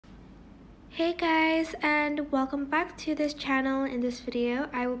Hey guys, and welcome back to this channel. In this video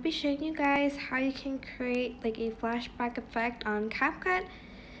I will be showing you guys how you can create like a flashback effect on CapCut.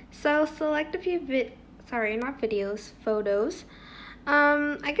 So select a few photos.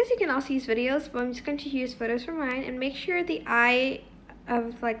 I guess you can also use videos, but I'm just going to use photos for mine, and make sure the eye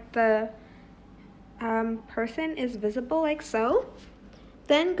of like the person is visible like so.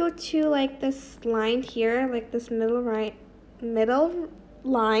 Then go to like this line here, like this middle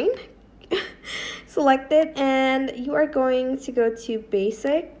line. Select it, and you are going to go to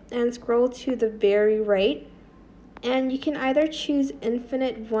basic and scroll to the very right, and you can either choose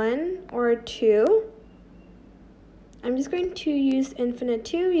infinite 1 or 2. I'm just going to use infinite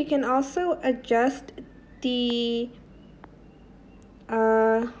 2. You can also adjust the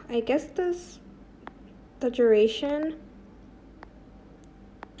I guess the duration,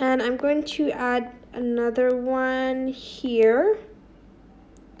 and I'm going to add another one here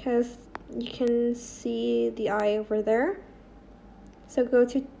because you can see the eye over there. So go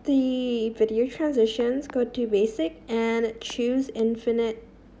to the video transitions, go to basic, and choose infinite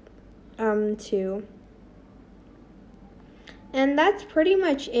 2. And that's pretty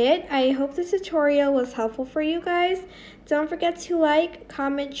much it. I hope this tutorial was helpful for you guys. Don't forget to like,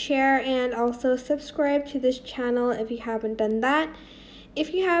 comment, share, and also subscribe to this channel if you haven't done that.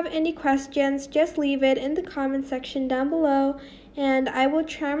 If you have any questions, just leave it in the comment section down below, and I will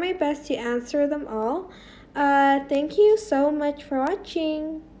try my best to answer them all. Thank you so much for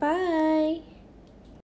watching. Bye!